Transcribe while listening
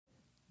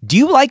Do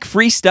you like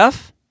free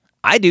stuff?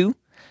 I do.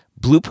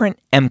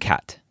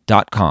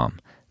 BlueprintMCAT.com.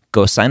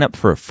 Go sign up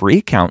for a free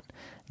account.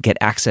 Get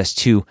access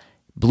to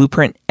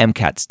Blueprint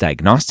MCAT's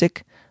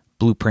Diagnostic,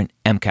 Blueprint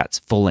MCAT's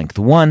Full-Length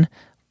 1,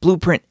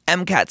 Blueprint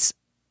MCAT's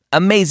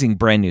amazing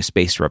brand new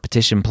spaced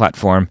repetition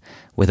platform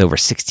with over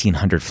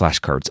 1,600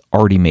 flashcards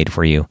already made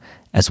for you,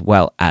 as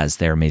well as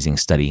their amazing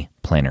study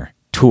planner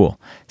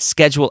tool.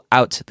 Schedule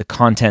out the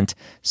content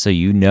so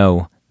you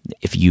know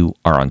if you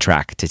are on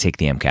track to take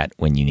the MCAT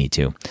when you need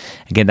to.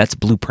 Again, that's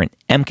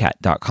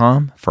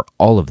BlueprintMCAT.com for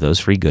all of those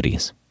free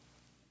goodies.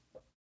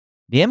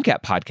 The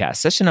MCAT Podcast,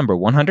 session number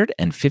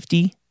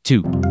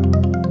 152.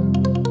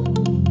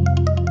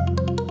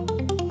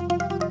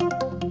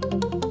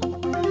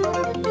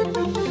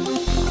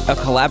 A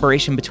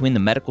collaboration between the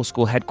medical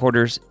school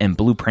headquarters and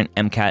Blueprint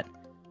MCAT.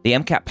 The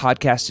MCAT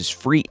Podcast is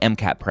free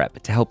MCAT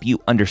prep to help you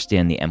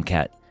understand the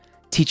MCAT,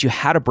 teach you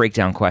how to break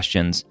down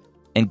questions,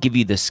 and give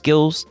you the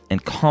skills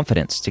and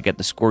confidence to get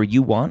the score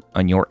you want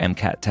on your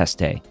MCAT test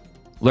day.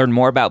 Learn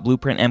more about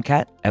Blueprint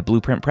MCAT at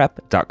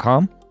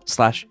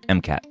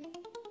blueprintprep.com/MCAT.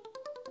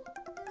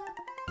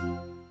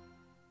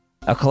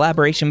 A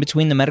collaboration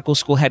between the medical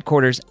school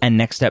headquarters and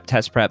Next Step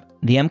Test Prep,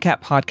 the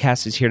MCAT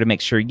Podcast is here to make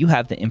sure you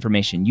have the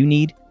information you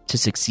need to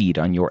succeed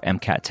on your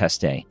MCAT test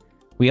day.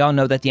 We all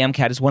know that the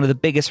MCAT is one of the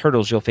biggest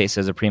hurdles you'll face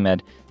as a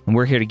pre-med, and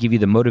we're here to give you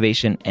the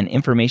motivation and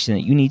information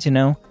that you need to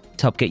know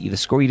to help get you the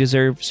score you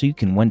deserve so you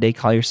can one day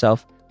call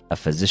yourself a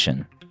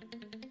physician.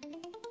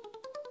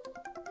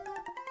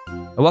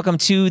 Welcome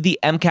to the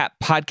MCAT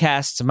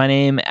Podcast. My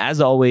name,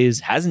 as always,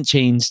 hasn't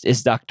changed.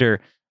 It's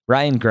Dr.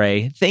 Ryan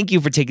Gray. Thank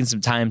you for taking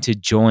some time to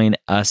join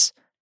us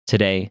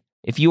today.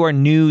 If you are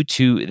new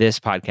to this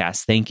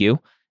podcast, thank you.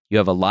 You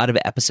have a lot of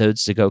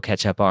episodes to go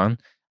catch up on.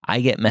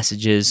 I get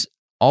messages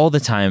all the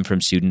time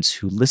from students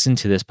who listen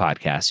to this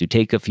podcast, who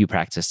take a few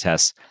practice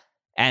tests,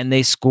 and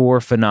they score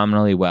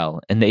phenomenally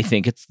well, and they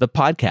think it's the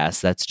podcast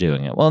that's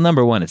doing it. Well,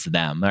 number one, it's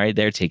them, right?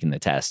 They're taking the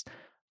test.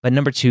 But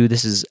number two,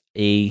 this is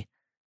a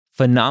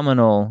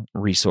phenomenal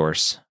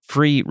resource,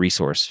 free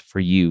resource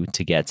for you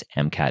to get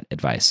MCAT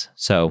advice.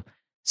 So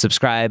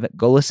subscribe,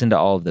 go listen to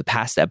all of the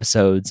past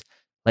episodes,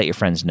 let your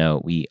friends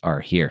know we are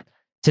here.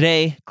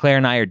 Today, Claire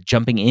and I are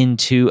jumping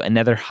into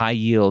another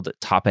high-yield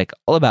topic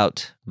all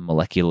about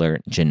molecular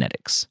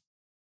genetics.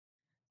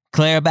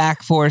 Claire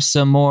back for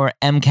some more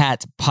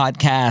MCAT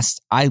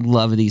podcast. I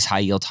love these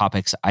high-yield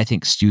topics. I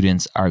think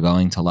students are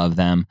going to love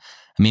them.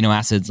 Amino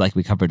acids, like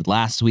we covered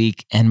last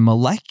week, and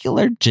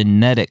molecular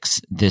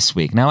genetics this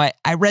week. Now,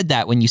 I read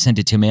that when you sent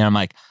it to me, and I'm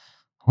like,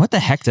 what the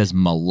heck does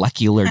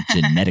molecular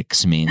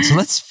genetics mean? So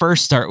let's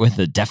first start with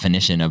the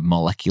definition of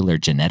molecular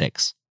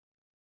genetics.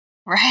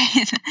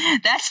 Right.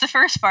 That's the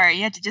first part.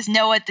 You have to just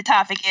know what the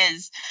topic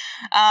is.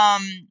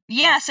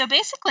 So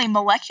basically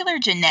molecular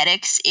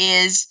genetics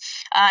is,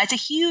 it's a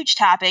huge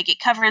topic.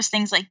 It covers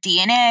things like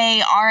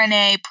DNA,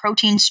 RNA,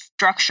 protein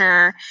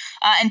structure.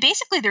 And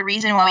basically the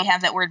reason why we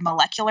have that word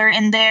molecular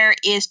in there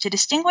is to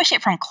distinguish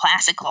it from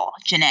classical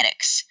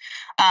genetics.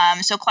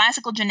 So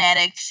classical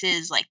genetics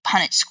is like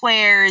Punnett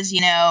squares,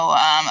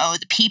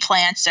 the pea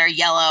plants are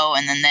yellow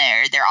and then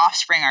their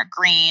offspring are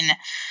green.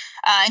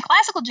 And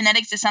classical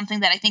genetics is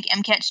something that I think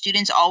MCAT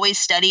students always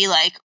study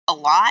like a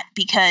lot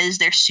because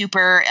they're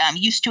super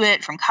used to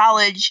it from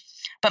college.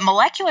 But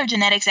molecular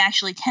genetics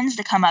actually tends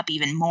to come up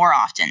even more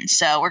often.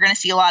 So we're going to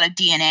see a lot of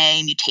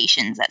DNA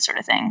mutations, that sort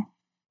of thing.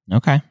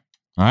 Okay.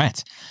 All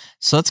right.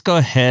 So let's go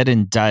ahead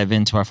and dive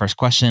into our first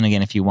question.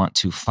 Again, if you want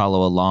to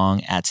follow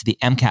along at the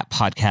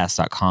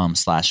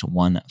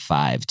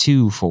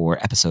MCATpodcast.com/152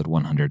 for episode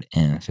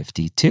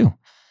 152.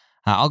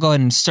 I'll go ahead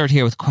and start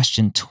here with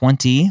question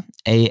 20.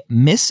 A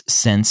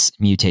missense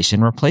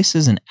mutation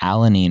replaces an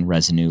alanine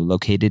residue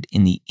located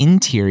in the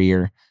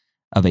interior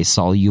of a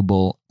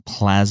soluble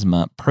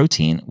plasma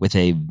protein with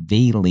a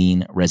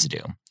valine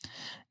residue.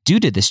 Due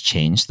to this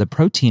change, the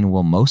protein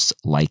will most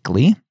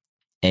likely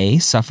A,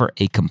 suffer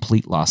a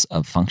complete loss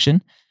of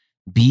function,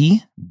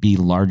 B, be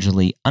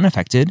largely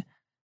unaffected,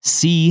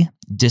 C,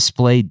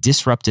 display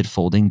disrupted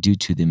folding due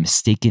to the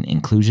mistaken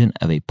inclusion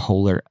of a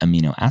polar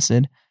amino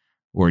acid,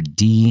 or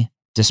D,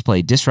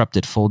 display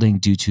disrupted folding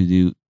due to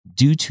the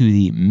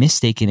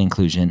mistaken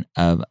inclusion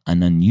of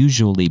an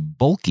unusually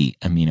bulky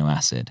amino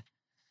acid.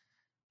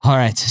 All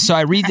right, so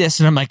I read this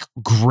and I'm like,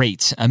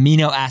 great,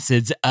 amino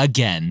acids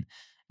again.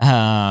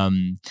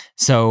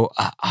 So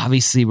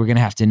obviously we're going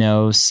to have to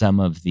know some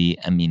of the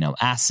amino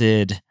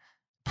acid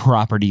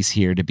properties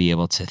here to be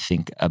able to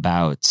think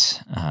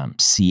about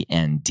C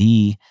and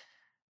D.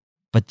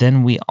 But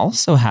then we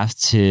also have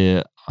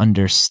to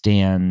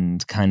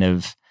understand kind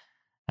of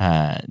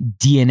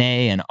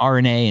DNA and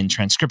RNA and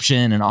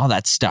transcription and all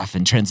that stuff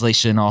and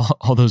translation,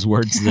 all those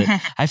words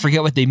that I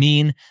forget what they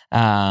mean,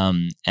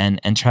 and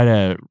try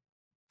to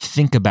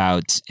think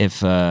about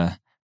if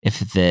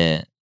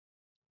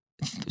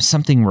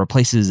something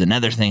replaces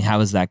another thing, how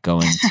is that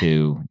going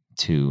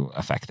to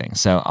affect things?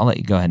 So I'll let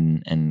you go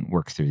ahead and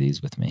work through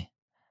these with me.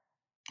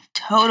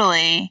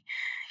 Totally.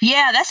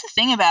 Yeah, that's the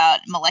thing about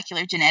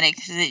molecular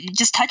genetics. It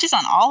just touches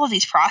on all of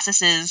these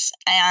processes.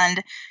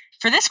 And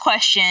for this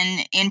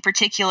question in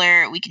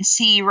particular, we can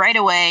see right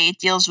away it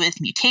deals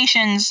with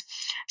mutations.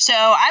 So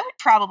I would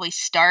probably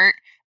start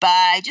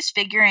by just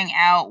figuring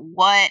out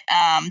what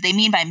they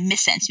mean by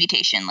missense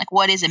mutation. Like,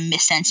 what is a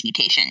missense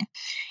mutation?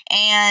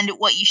 And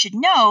what you should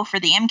know for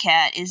the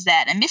MCAT is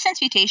that a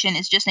missense mutation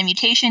is just a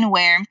mutation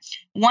where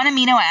one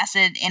amino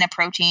acid in a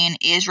protein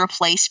is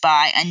replaced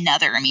by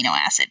another amino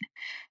acid.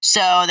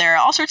 So there are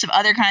all sorts of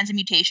other kinds of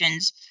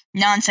mutations,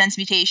 nonsense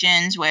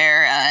mutations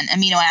where an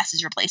amino acid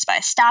is replaced by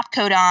a stop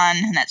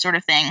codon and that sort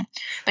of thing.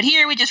 But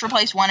here we just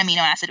replace one amino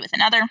acid with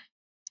another.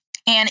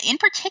 And in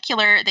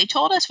particular, they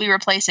told us we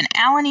replace an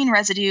alanine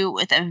residue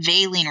with a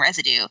valine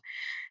residue.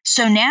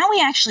 So now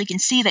we actually can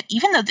see that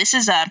even though this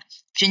is a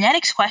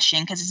genetics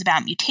question because it's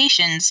about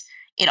mutations,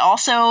 it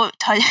also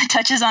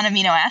touches on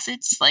amino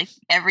acids like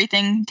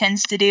everything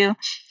tends to do.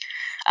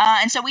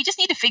 And so we just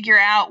need to figure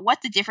out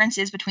what the difference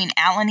is between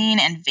alanine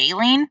and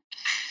valine.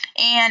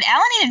 And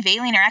alanine and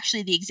valine are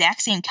actually the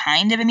exact same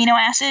kind of amino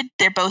acid.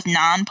 They're both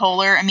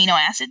nonpolar amino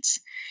acids.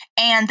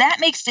 And that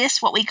makes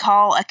this what we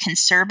call a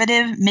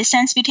conservative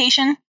missense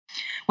mutation,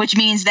 which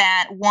means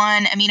that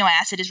one amino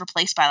acid is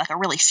replaced by like a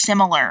really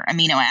similar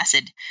amino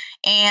acid.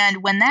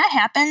 And when that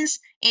happens,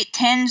 it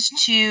tends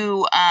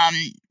to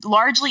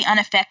largely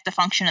unaffect the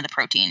function of the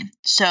protein.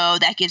 So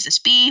that gives us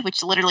B,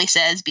 which literally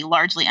says be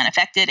largely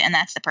unaffected, and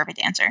that's the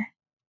perfect answer.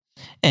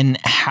 And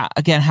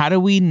how do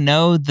we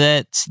know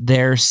that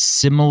they're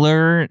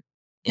similar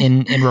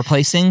in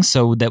replacing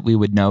so that we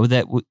would know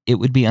that it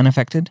would be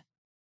unaffected?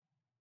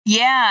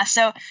 Yeah,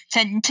 so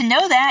to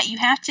know that, you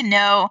have to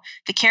know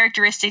the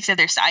characteristics of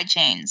their side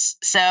chains.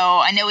 So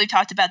I know we've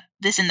talked about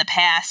this in the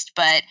past,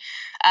 but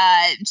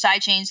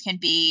side chains can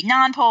be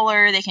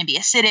nonpolar, they can be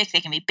acidic, they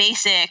can be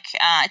basic,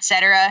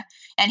 etc.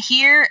 And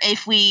here,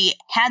 if we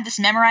had this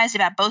memorized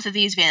about both of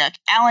these, we had like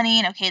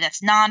alanine, okay,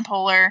 that's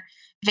nonpolar,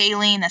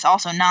 valine, that's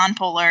also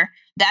nonpolar.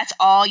 That's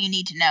all you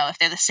need to know. If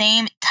they're the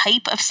same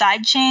type of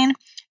side chain,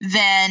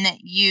 then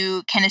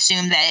you can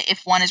assume that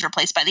if one is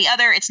replaced by the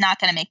other, it's not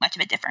going to make much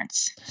of a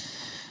difference.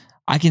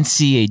 I can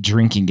see a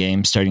drinking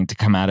game starting to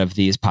come out of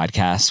these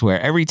podcasts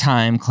where every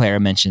time Claire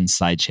mentions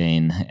side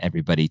chain,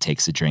 everybody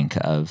takes a drink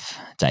of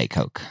Diet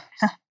Coke.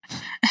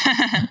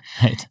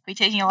 Right. We're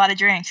taking a lot of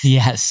drinks.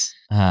 Yes.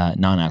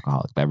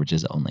 Non-alcoholic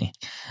beverages only.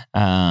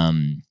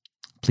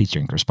 Please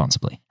drink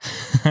responsibly.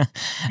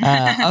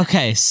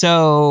 Okay,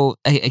 so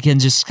again,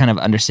 just kind of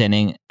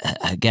understanding,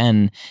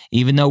 again,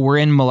 even though we're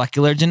in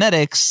molecular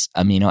genetics,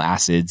 amino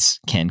acids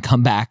can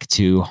come back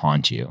to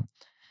haunt you.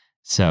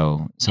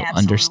 So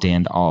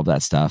understand all of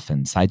that stuff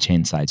and side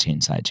chain. There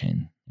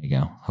you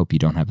go. Hope you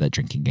don't have that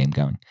drinking game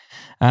going.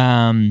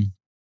 All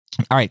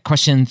right,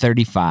 question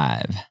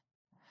 35.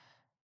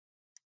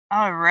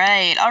 All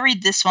right, I'll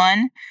read this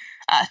one.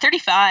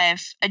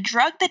 35. A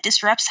drug that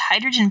disrupts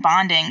hydrogen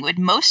bonding would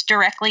most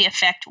directly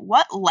affect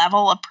what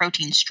level of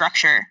protein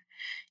structure?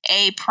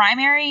 A,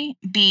 primary,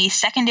 B,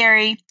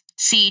 secondary,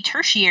 C,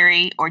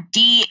 tertiary, or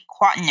D,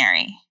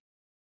 quaternary?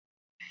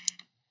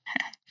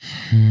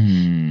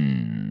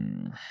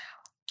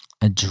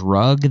 A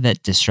drug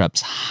that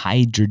disrupts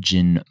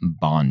hydrogen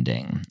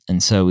bonding.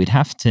 And so we'd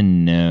have to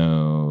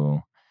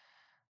know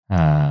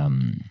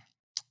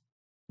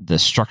the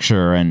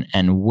structure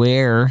and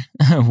where,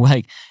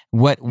 like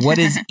what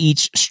is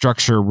each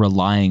structure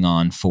relying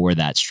on for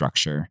that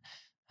structure,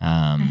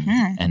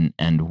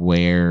 and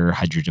where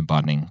hydrogen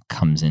bonding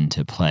comes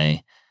into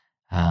play.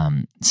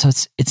 So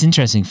it's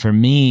interesting for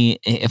me.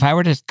 If I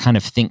were to kind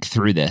of think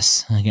through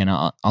this again,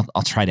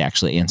 I'll try to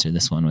actually answer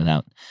this one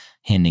without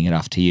handing it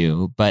off to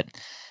you. But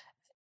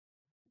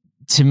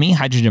to me,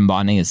 hydrogen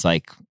bonding is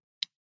like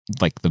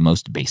the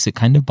most basic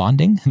kind of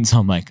bonding. And so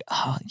I'm like,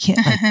 oh,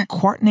 yeah, like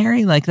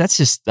quaternary, like that's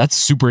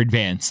super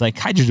advanced. Like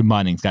hydrogen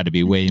bonding's got to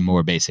be way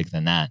more basic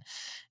than that.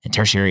 And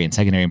tertiary and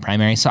secondary and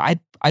primary. So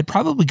I'd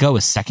probably go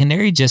with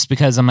secondary just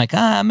because I'm like,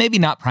 maybe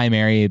not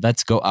primary.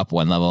 Let's go up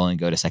one level and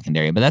go to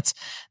secondary. But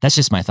that's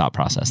just my thought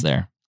process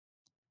there.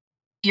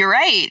 You're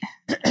right.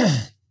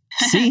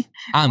 See,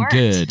 I'm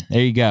good.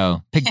 There you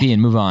go. Pick B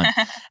and move on.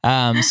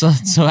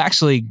 So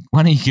actually,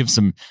 why don't you give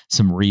some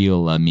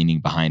real meaning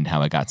behind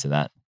how I got to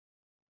that?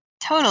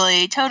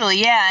 Totally.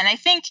 Yeah. And I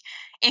think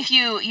if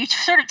you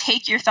sort of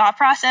take your thought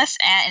process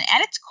and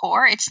at its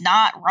core, it's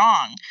not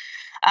wrong.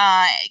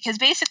 Because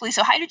basically,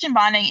 so hydrogen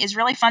bonding is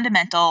really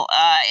fundamental.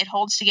 It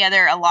holds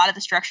together a lot of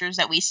the structures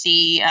that we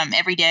see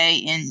every day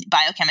in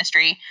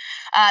biochemistry.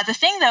 The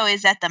thing, though,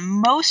 is that the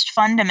most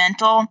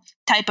fundamental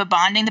type of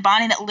bonding, the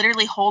bonding that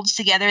literally holds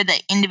together the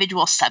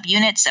individual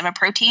subunits of a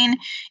protein,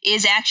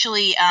 is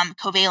actually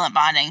covalent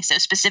bonding, so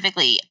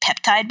specifically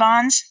peptide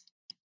bonds.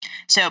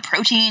 So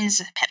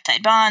proteins,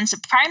 peptide bonds,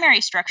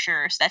 primary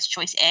structure, so that's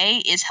choice A,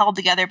 is held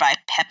together by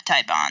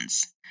peptide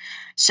bonds.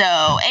 So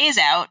A is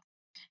out,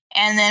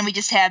 and then we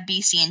just have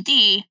B, C, and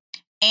D.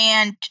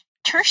 And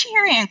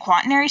tertiary and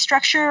quaternary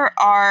structure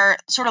are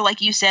sort of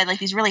like you said, like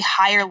these really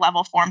higher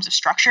level forms of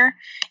structure.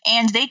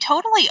 And they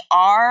totally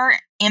are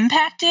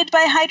impacted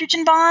by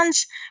hydrogen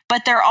bonds,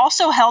 but they're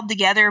also held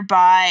together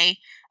by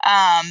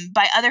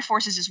by other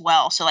forces as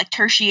well. So like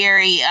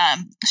tertiary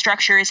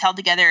structure is held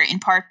together in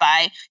part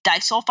by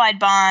disulfide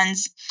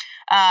bonds.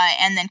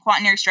 And then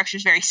quaternary structure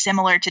is very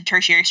similar to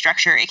tertiary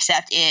structure,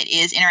 except it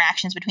is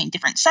interactions between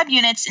different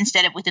subunits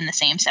instead of within the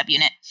same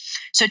subunit.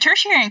 So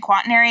tertiary and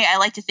quaternary, I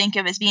like to think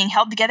of as being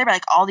held together by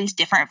like all these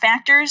different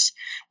factors,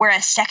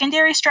 whereas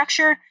secondary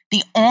structure,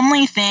 the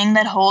only thing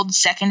that holds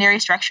secondary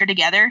structure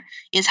together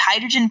is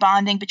hydrogen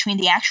bonding between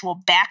the actual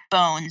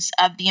backbones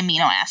of the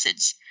amino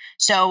acids.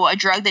 So a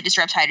drug that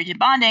disrupts hydrogen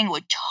bonding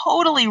would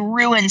totally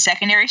ruin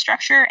secondary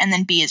structure, and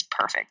then B is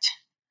perfect.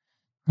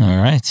 All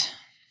right.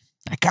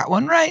 I got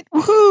one right.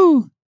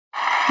 Woohoo!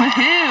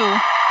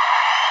 Woohoo!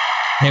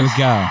 There we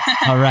go.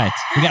 All right.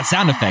 We got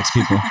sound effects,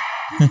 people.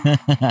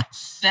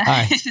 Nice. All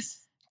right.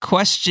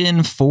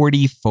 Question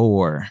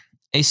 44.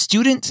 A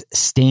student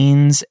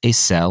stains a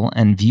cell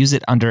and views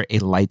it under a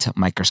light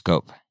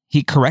microscope.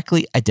 He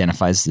correctly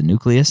identifies the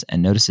nucleus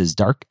and notices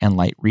dark and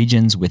light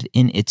regions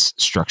within its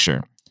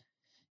structure.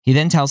 He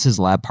then tells his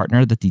lab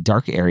partner that the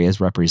dark areas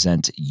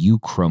represent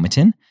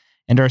euchromatin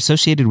and are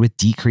associated with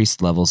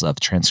decreased levels of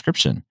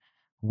transcription.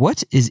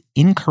 What is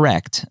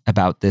incorrect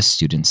about this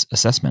student's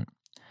assessment?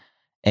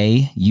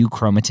 A,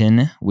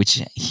 euchromatin,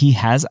 which he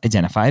has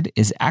identified,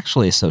 is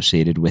actually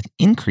associated with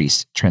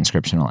increased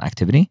transcriptional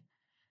activity.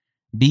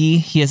 B,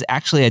 he has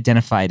actually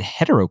identified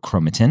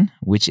heterochromatin,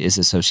 which is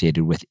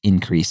associated with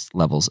increased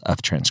levels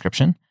of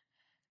transcription.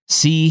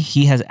 C,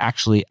 he has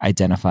actually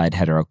identified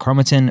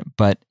heterochromatin,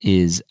 but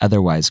is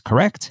otherwise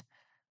correct.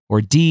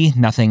 Or D,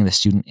 nothing, the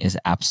student is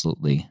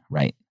absolutely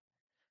right.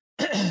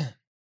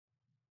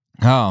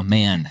 Oh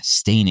man,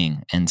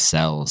 staining and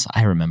cells.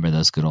 I remember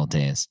those good old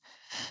days.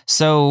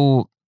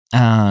 So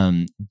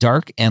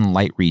dark and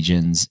light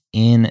regions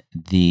in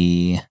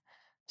the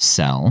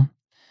cell.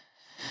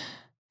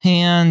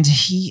 And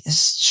he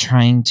is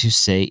trying to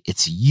say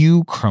it's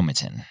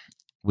euchromatin,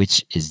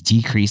 which is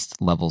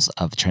decreased levels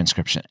of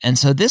transcription. And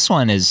so this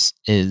one is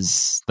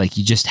like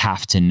you just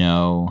have to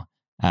know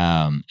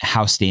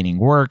how staining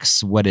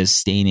works. What is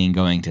staining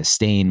going to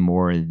stain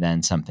more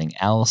than something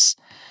else?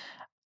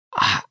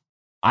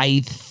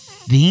 I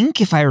think,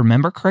 if I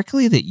remember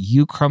correctly, that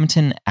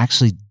euchromatin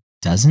actually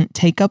doesn't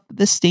take up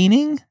the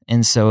staining,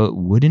 and so it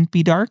wouldn't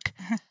be dark.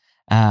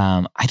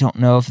 I don't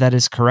know if that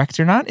is correct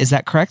or not. Is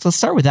that correct? Let's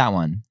start with that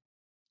one.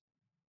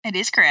 It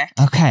is correct.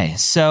 Okay,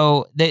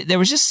 so there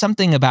was just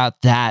something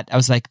about that. I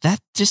was like, that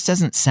just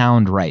doesn't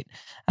sound right.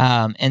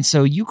 And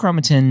so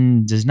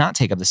euchromatin does not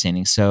take up the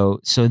staining,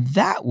 so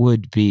that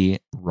would be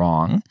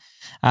wrong.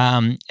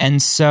 And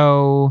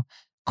so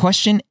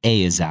question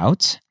A is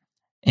out.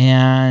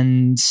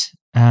 And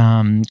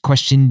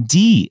question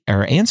D,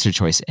 or answer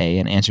choice A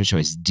and answer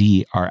choice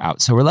D are out.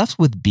 So we're left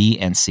with B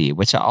and C,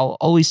 which I'll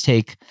always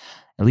take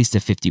at least a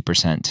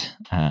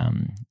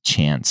 50%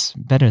 chance,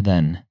 better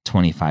than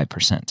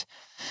 25%.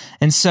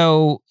 And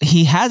so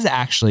he has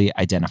actually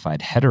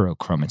identified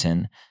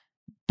heterochromatin,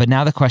 but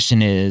now the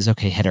question is,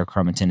 okay,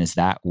 heterochromatin, is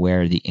that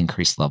where the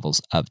increased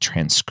levels of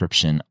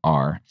transcription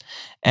are?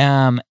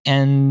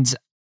 And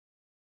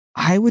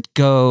I would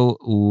go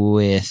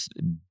with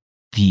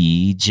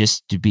B,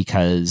 just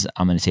because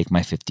I'm going to take my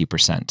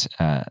 50%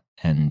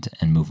 and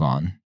move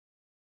on.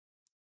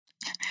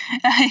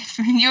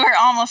 You were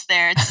almost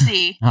there. It's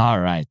C. All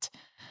right.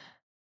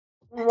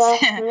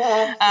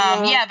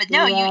 Yeah, but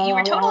no, you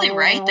were totally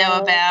right though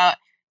about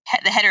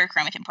the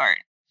heterochromatin part.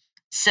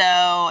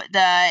 So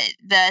the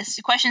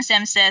question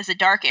stem says the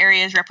dark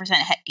areas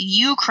represent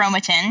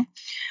euchromatin,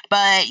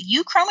 but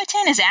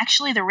euchromatin is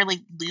actually the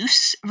really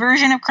loose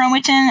version of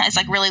chromatin. It's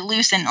like really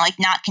loose and like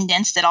not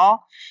condensed at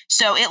all.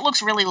 So it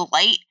looks really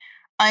light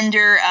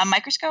under a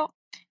microscope.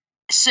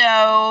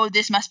 So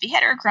this must be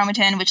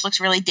heterochromatin, which looks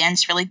really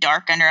dense, really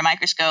dark under a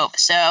microscope.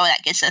 So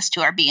that gets us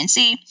to our B and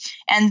C.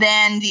 And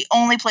then the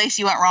only place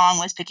you went wrong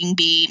was picking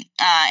B.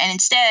 And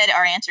instead,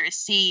 our answer is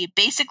C,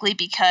 basically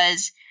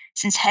because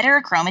since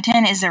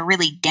heterochromatin is a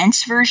really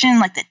dense version,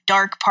 like the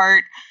dark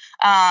part,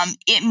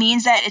 it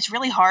means that it's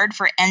really hard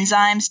for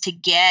enzymes to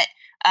get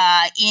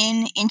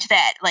into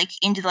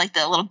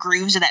the little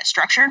grooves of that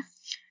structure.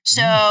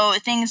 So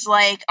things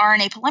like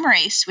RNA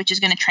polymerase, which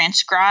is going to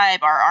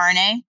transcribe our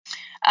RNA,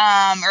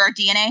 or our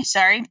DNA,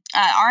 sorry.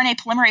 RNA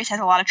polymerase has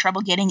a lot of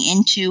trouble getting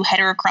into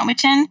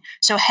heterochromatin.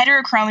 So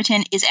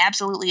heterochromatin is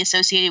absolutely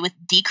associated with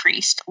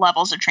decreased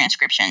levels of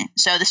transcription.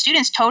 So the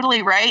student's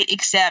totally right,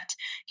 except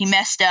he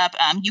messed up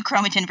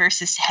euchromatin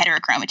versus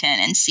heterochromatin,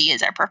 and C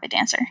is our perfect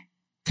answer.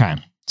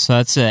 Okay. So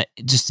that's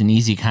just an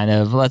easy kind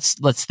of,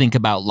 let's think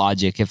about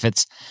logic. If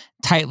it's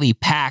tightly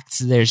packed,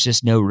 there's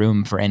just no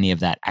room for any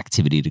of that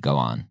activity to go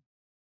on.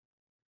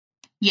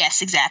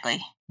 Yes,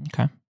 exactly.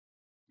 Okay.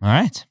 All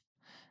right.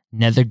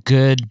 Another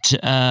good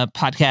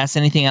podcast.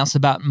 Anything else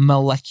about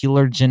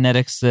molecular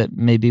genetics that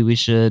maybe we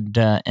should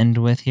end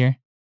with here?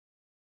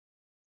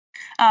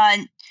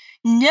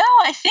 No,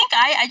 I think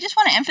I just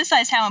want to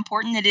emphasize how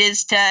important it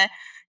is to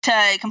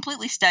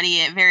completely study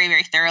it very,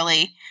 very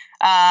thoroughly.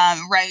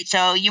 Right.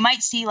 So you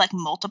might see like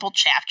multiple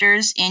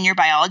chapters in your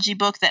biology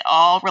book that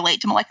all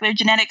relate to molecular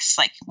genetics,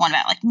 like one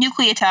about like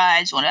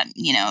nucleotides, one about,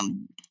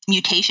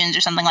 mutations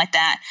or something like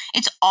that.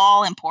 It's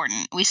all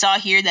important. We saw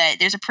here that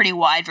there's a pretty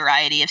wide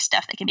variety of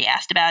stuff that can be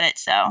asked about it,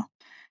 so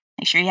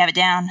make sure you have it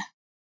down.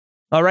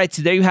 All right,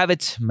 so there you have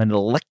it.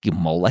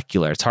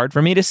 Molecular. It's hard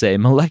for me to say.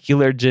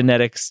 Molecular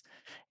genetics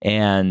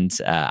and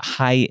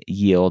high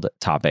yield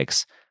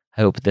topics.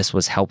 I hope this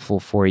was helpful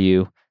for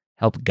you,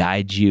 help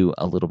guide you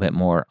a little bit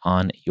more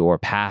on your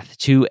path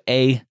to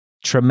a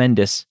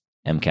tremendous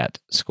MCAT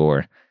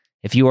score.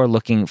 If you are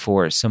looking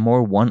for some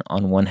more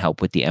one-on-one help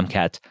with the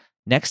MCAT,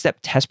 Next Step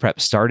Test Prep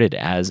started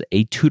as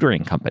a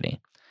tutoring company.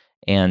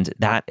 And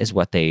that is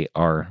what they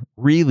are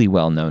really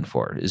well known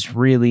for, is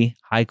really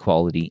high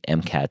quality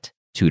MCAT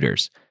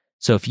tutors.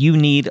 So if you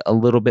need a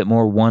little bit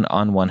more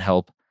one-on-one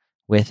help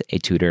with a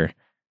tutor,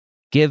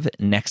 give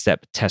Next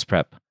Step Test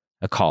Prep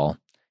a call.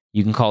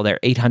 You can call their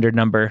 800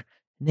 number.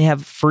 They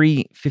have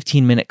free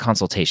 15-minute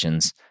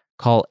consultations.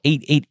 Call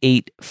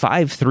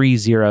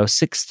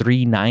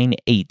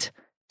 888-530-6398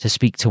 to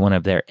speak to one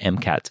of their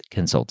MCAT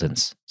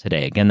consultants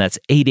today. Again, that's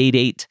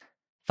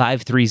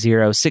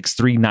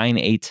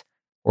 888-530-6398,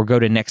 or go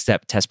to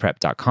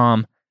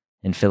nextsteptestprep.com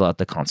and fill out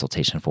the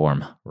consultation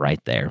form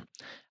right there.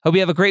 Hope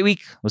you have a great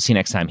week. We'll see you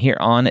next time here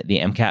on the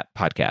MCAT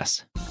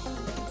Podcast.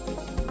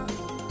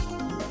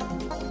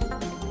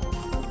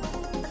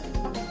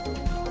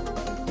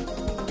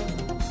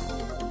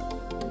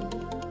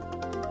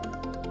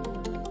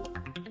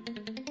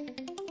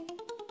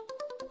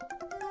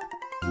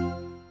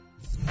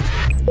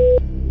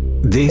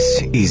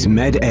 This is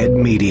MedEd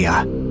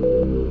Media.